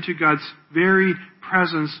together into God's very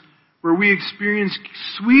presence where we experience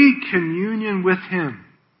sweet communion with Him.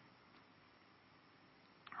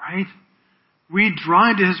 Right? We draw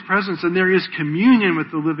into His presence, and there is communion with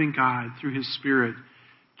the living God through His Spirit,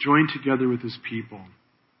 joined together with His people.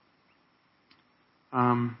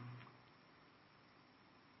 And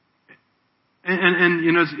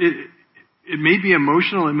you know, it may be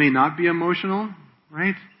emotional, it may not be emotional,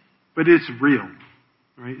 right? But it's real,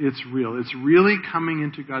 right? It's real. It's really coming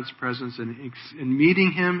into God's presence and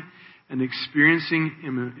meeting Him and experiencing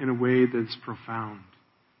Him in a way that's profound,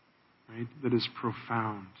 right? That is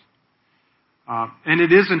profound. And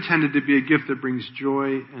it is intended to be a gift that brings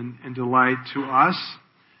joy and delight to us.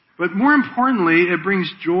 But more importantly, it brings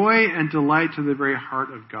joy and delight to the very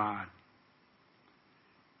heart of God.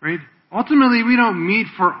 Right? Ultimately, we don't meet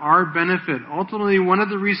for our benefit. Ultimately, one of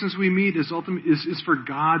the reasons we meet is for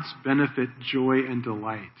God's benefit, joy, and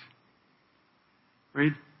delight.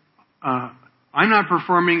 Right? I'm not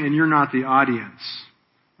performing and you're not the audience.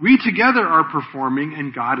 We together are performing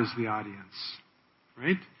and God is the audience.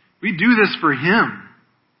 Right? We do this for Him.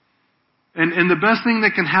 And the best thing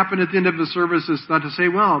that can happen at the end of the service is not to say,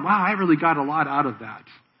 well, wow, I really got a lot out of that.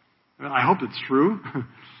 I hope it's true.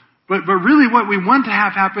 But really what we want to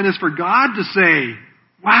have happen is for God to say,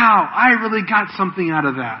 wow, I really got something out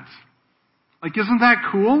of that. Like, isn't that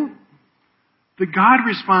cool? That God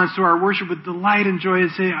responds to our worship with delight and joy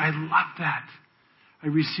and say, I love that. I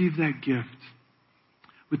received that gift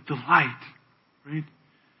with delight. Right?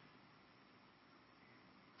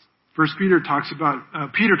 Peter talks about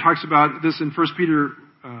this in 1 Peter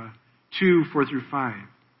 2, 4 through 5.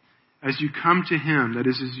 As you come to Him, that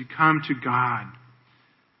is, as you come to God,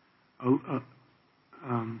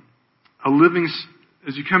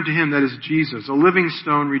 as you come to Him, that is Jesus, a living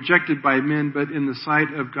stone rejected by men, but in the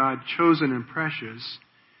sight of God chosen and precious,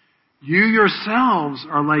 you yourselves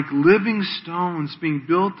are like living stones being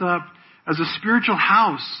built up as a spiritual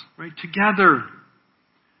house, right, together,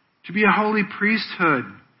 to be a holy priesthood,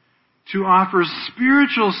 to offer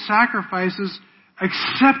spiritual sacrifices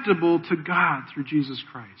acceptable to God through Jesus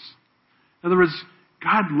Christ. In other words,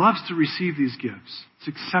 God loves to receive these gifts. It's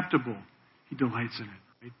acceptable. He delights in it.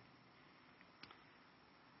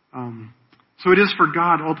 Right? So it is for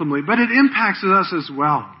God ultimately, but it impacts us as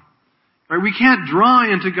well. Right? We can't draw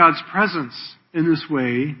into God's presence in this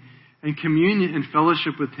way and communion and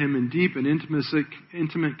fellowship with Him in deep and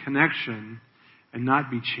intimate connection and not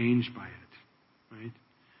be changed by it. Right?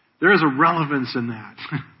 There is a relevance in that.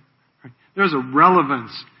 There's a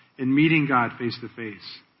relevance in meeting God face to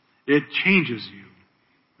face. It changes you.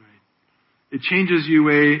 Right? It changes you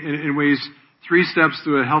in ways 3 steps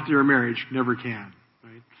to a healthier marriage never can.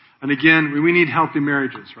 Right? And again, we need healthy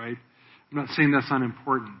marriages, right? I'm not saying that's not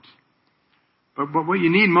important. But what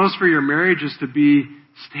you need most for your marriage is to be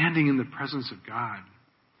standing in the presence of God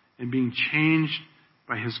and being changed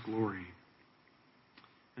by His glory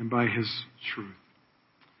and by His truth.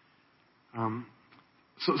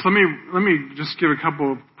 So let me just give a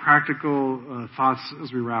couple of practical thoughts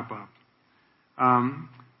as we wrap up.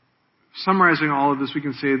 Summarizing all of this, we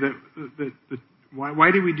can say that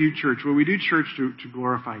why do we do church? Well, we do church to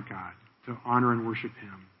glorify God, to honor and worship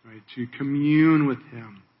Him, right? To commune with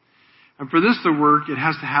Him. And for this to work, it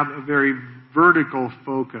has to have a very vertical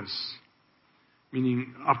focus,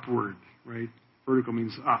 meaning upward, right? Vertical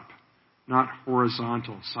means up, not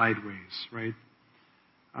horizontal, sideways, right?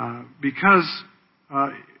 Because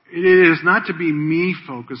it is not to be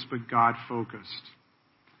me-focused, but God-focused.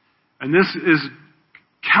 And this is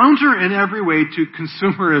counter in every way to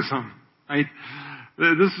consumerism, right?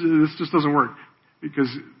 This just doesn't work,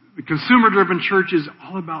 because the consumer-driven church is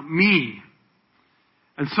all about me.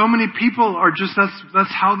 And so many people are just,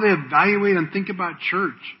 that's how they evaluate and think about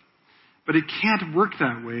church. But it can't work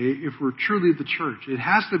that way if we're truly the church. It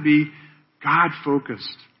has to be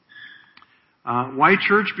God-focused. Why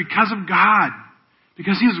church? Because of God.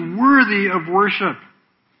 Because He is worthy of worship.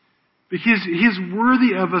 Because He is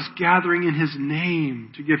worthy of us gathering in His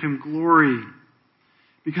name to give Him glory.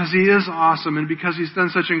 Because He is awesome and because He's done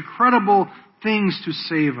such incredible things to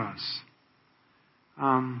save us.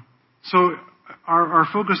 So our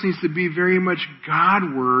focus needs to be very much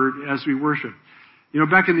Godward as we worship. You know,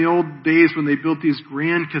 back in the old days when they built these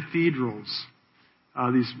grand cathedrals, a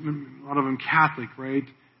lot of them Catholic, right?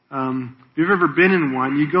 If you've ever been in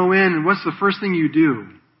one, you go in and what's the first thing you do?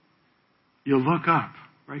 You look up,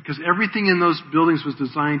 right? Because everything in those buildings was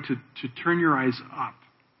designed to turn your eyes up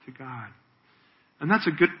to God. And that's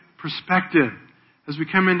a good perspective. As we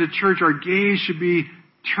come into church, our gaze should be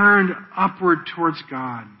turned upward towards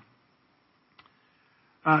God.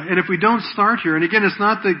 And if we don't start here, and again, it's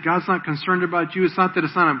not that God's not concerned about you, it's not that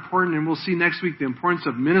it's not important, and we'll see next week the importance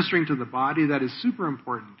of ministering to the body, that is super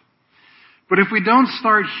important. But if we don't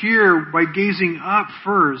start here by gazing up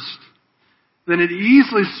first, then it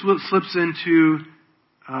easily slips into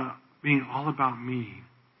being all about me.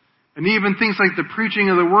 And even things like the preaching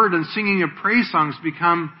of the word and singing of praise songs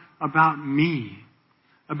become about me,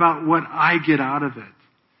 about what I get out of it,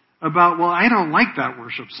 about, well, I don't like that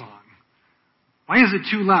worship song. Why is it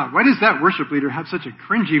too loud? Why does that worship leader have such a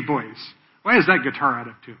cringy voice? Why is that guitar out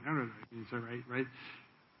of tune? I don't know. Is that right?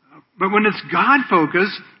 But when it's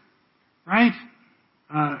God-focused, right,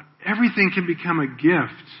 everything can become a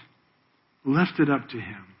gift lifted up to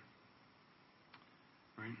Him.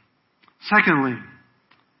 Right? Secondly,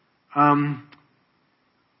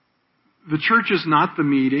 the church is not the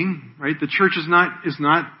meeting, right? The church is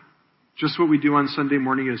not just what we do on Sunday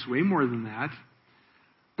morning. It is way more than that.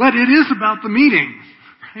 But it is about the meeting,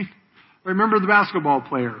 right? Remember the basketball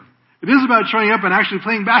player. It is about showing up and actually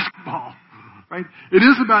playing basketball, right? It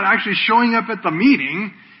is about actually showing up at the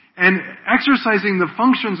meeting and exercising the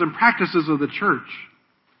functions and practices of the church.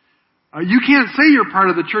 You can't say you're part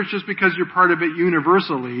of the church just because you're part of it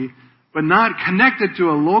universally, but not connected to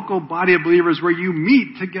a local body of believers where you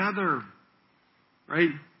meet together, right?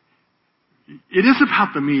 It is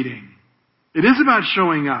about the meeting. It is about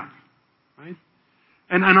showing up, right?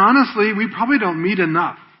 And honestly, we probably don't meet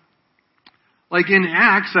enough. Like in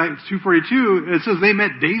Acts 2:42, it says they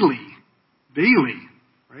met daily,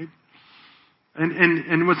 right?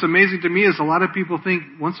 And what's amazing to me is a lot of people think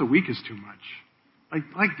once a week is too much.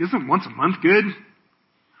 Like isn't once a month good?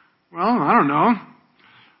 Well, I don't know.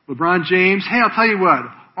 LeBron James, hey, I'll tell you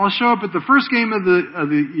what. I'll show up at the first game of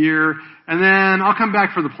the year, and then I'll come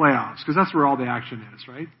back for the playoffs because that's where all the action is,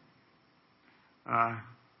 right?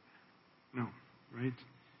 No. Right?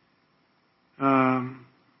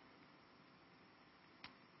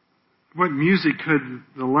 What music could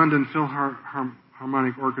the London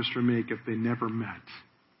Philharmonic Orchestra make if they never met?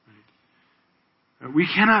 Right? We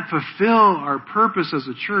cannot fulfill our purpose as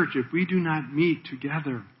a church if we do not meet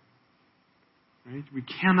together. Right? We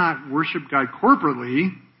cannot worship God corporately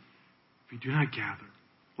if we do not gather.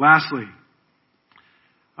 Lastly,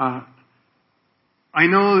 I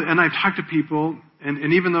know, and I've talked to people,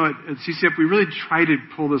 and even though at CCF we really try to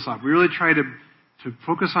pull this off, we really try to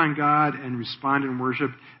focus on God and respond in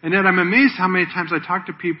worship. And yet I'm amazed how many times I talk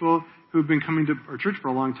to people who've been coming to our church for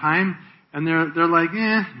a long time, and they're like,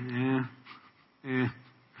 and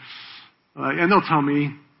they'll tell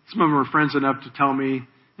me. Some of them are friends enough to tell me,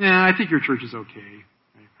 I think your church is okay.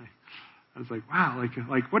 I was like, wow,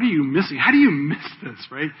 like what are you missing? How do you miss this,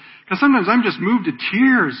 right? Because sometimes I'm just moved to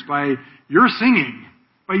tears by your singing,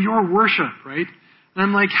 by your worship, right? And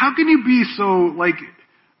I'm like, how can you be so, like,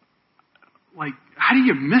 how do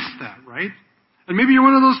you miss that, right? And maybe you're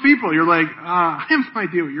one of those people. You're like, I have no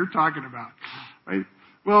idea what you're talking about, right?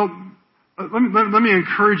 Well, let me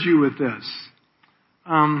encourage you with this.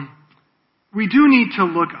 We do need to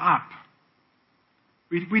look up.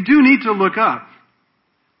 We do need to look up.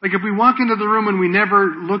 Like if we walk into the room and we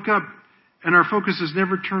never look up and our focus is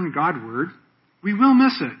never turned Godward, we will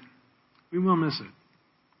miss it. We will miss it.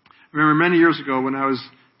 I remember many years ago when I was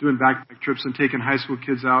doing backpack trips and taking high school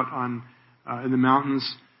kids out in the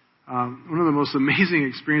mountains, one of the most amazing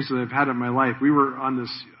experiences I've had in my life. We were on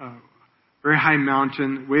this very high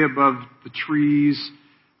mountain, way above the trees,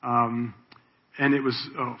 and it was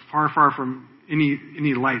far, far from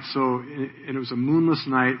any light. And it was a moonless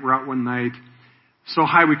night. We're out one night, so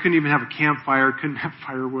high we couldn't even have a campfire, couldn't have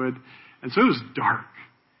firewood, and so it was dark.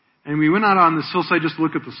 And we went out on this hillside just to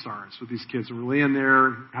look at the stars with these kids. And we're laying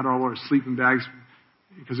there, had all our sleeping bags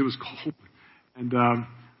because it was cold, and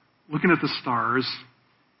looking at the stars.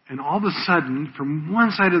 And all of a sudden, from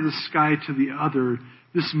one side of the sky to the other,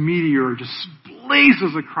 this meteor just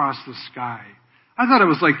blazes across the sky. I thought it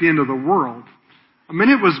was like the end of the world. I mean,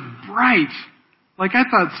 it was bright. Like I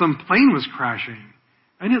thought some plane was crashing.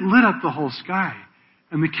 And it lit up the whole sky.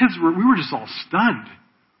 And the kids we were just all stunned.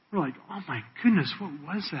 We're like, oh my goodness, what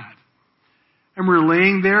was that? And we're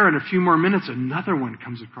laying there, and a few more minutes, another one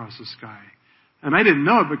comes across the sky. And I didn't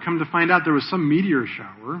know it, but come to find out there was some meteor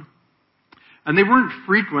shower. And they weren't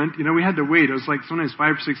frequent. You know, we had to wait. It was like sometimes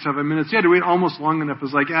 5, 6, 7 minutes. You had to wait almost long enough. It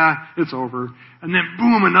was like, it's over. And then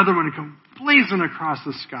boom, another one would come blazing across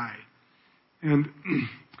the sky. And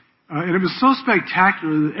it was so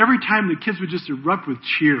spectacular that every time the kids would just erupt with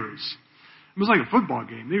cheers. It was like a football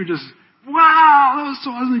game. They were just, wow, that was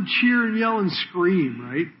so awesome. Cheer and yell and scream,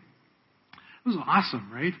 right? It was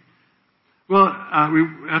awesome, right? Well,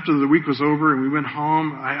 after the week was over and we went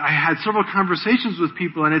home, I had several conversations with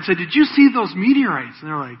people, and I said, did you see those meteorites? And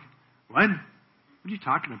they're like, what? What are you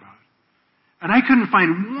talking about? And I couldn't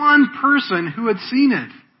find one person who had seen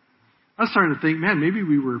it. I was starting to think, man, maybe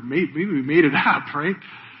we made it up, right?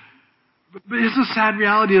 But it's a sad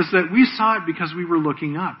reality is that we saw it because we were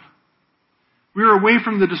looking up. We were away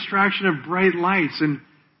from the distraction of bright lights,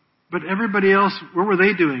 but everybody else, what were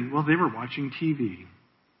they doing? Well, they were watching TV.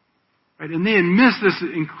 Right? And they had missed this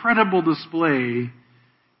incredible display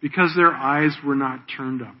because their eyes were not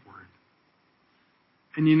turned upward.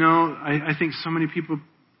 And you know, I think so many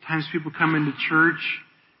times people come into church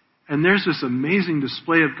and there's this amazing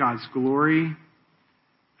display of God's glory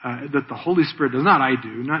that the Holy Spirit does. Not I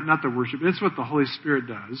do, not the worship. It's what the Holy Spirit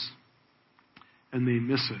does. And they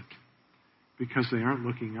miss it because they aren't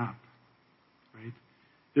looking up. Right?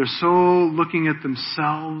 They're so looking at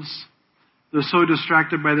themselves. They're so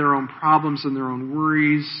distracted by their own problems and their own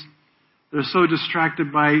worries. They're so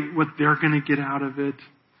distracted by what they're going to get out of it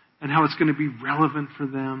and how it's going to be relevant for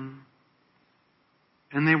them.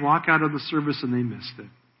 And they walk out of the service and they missed it.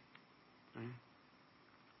 Right?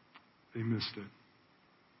 They missed it.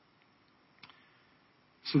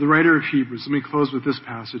 So the writer of Hebrews, let me close with this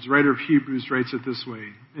passage. The writer of Hebrews writes it this way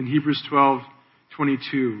in Hebrews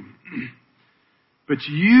 12:22. But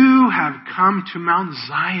you have come to Mount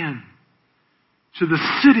Zion, to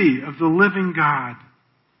the city of the living God,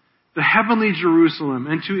 the heavenly Jerusalem,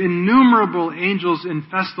 and to innumerable angels in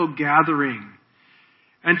festal gathering,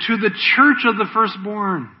 and to the church of the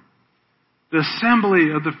firstborn, the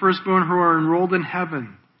assembly of the firstborn who are enrolled in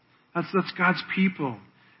heaven. That's God's people.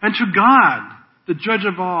 And to God, the judge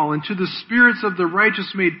of all, and to the spirits of the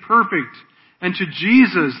righteous made perfect, and to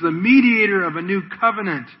Jesus, the mediator of a new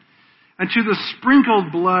covenant, and to the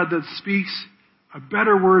sprinkled blood that speaks a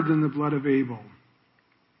better word than the blood of Abel.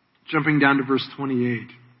 Jumping down to verse 28.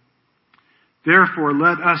 Therefore,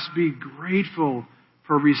 let us be grateful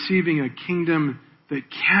for receiving a kingdom that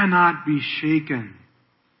cannot be shaken.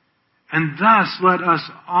 And thus let us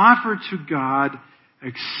offer to God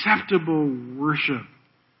acceptable worship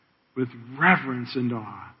with reverence and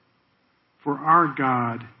awe. For our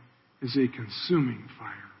God is a consuming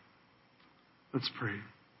fire. Let's pray.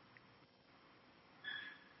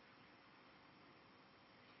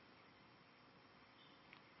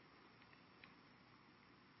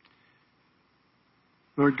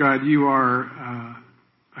 Lord God, you are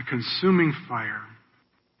a consuming fire.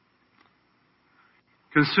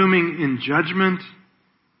 Consuming in judgment,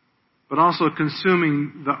 but also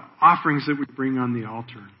consuming the offerings that we bring on the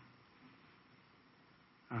altar.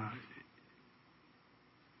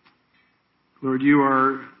 Lord, you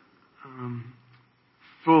are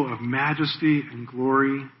full of majesty and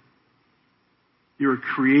glory. You are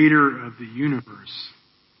creator of the universe.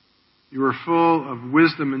 You are full of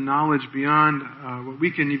wisdom and knowledge beyond what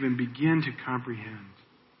we can even begin to comprehend.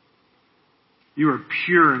 You are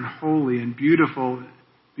pure and holy and beautiful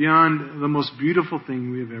beyond the most beautiful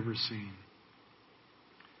thing we have ever seen.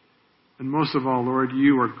 And most of all, Lord,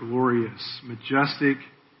 you are glorious, majestic,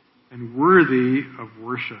 and worthy of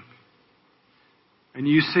worship. And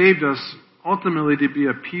you saved us ultimately to be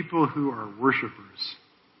a people who are worshipers.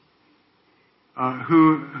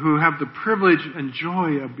 Who have the privilege and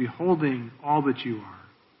joy of beholding all that you are,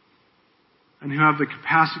 and who have the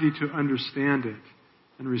capacity to understand it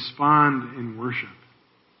and respond in worship.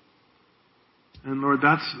 And Lord,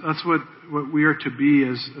 that's what we are to be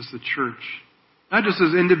as the church, not just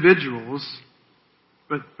as individuals,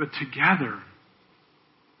 but together,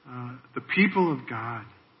 the people of God,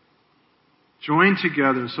 joined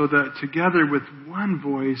together so that together with one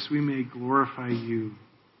voice we may glorify you.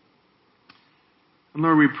 And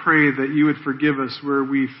Lord, we pray that you would forgive us where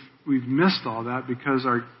we've missed all that because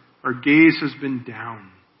our gaze has been down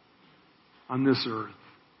on this earth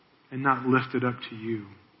and not lifted up to you.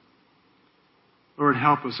 Lord,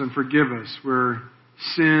 help us and forgive us where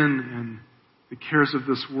sin and the cares of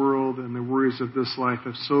this world and the worries of this life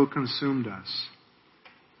have so consumed us,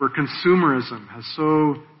 where consumerism has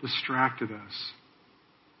so distracted us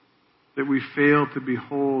that we fail to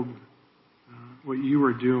behold what you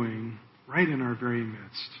are doing right in our very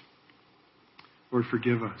midst. Lord,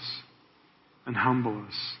 forgive us and humble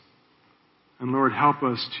us. And Lord, help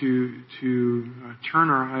us to turn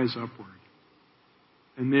our eyes upward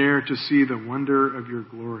and there to see the wonder of your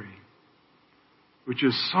glory, which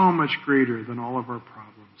is so much greater than all of our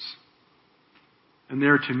problems. And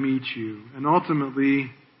there to meet you, and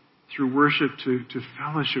ultimately, through worship, to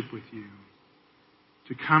fellowship with you,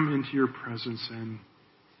 to come into your presence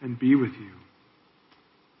and be with you.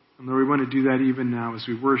 And Lord, we want to do that even now as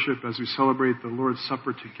we worship, as we celebrate the Lord's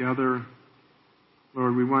Supper together.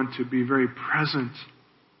 Lord, we want to be very present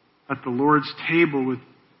at the Lord's table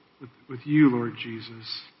with you, Lord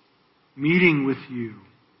Jesus, meeting with you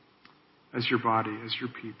as your body, as your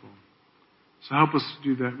people. So help us to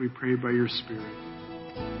do that, we pray, by your Spirit.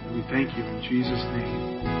 And we thank you in Jesus'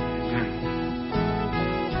 name. Amen.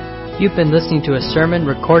 You've been listening to a sermon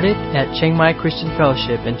recorded at Chiang Mai Christian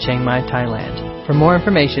Fellowship in Chiang Mai, Thailand. For more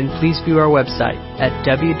information, please view our website at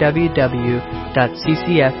www.ccfth.org.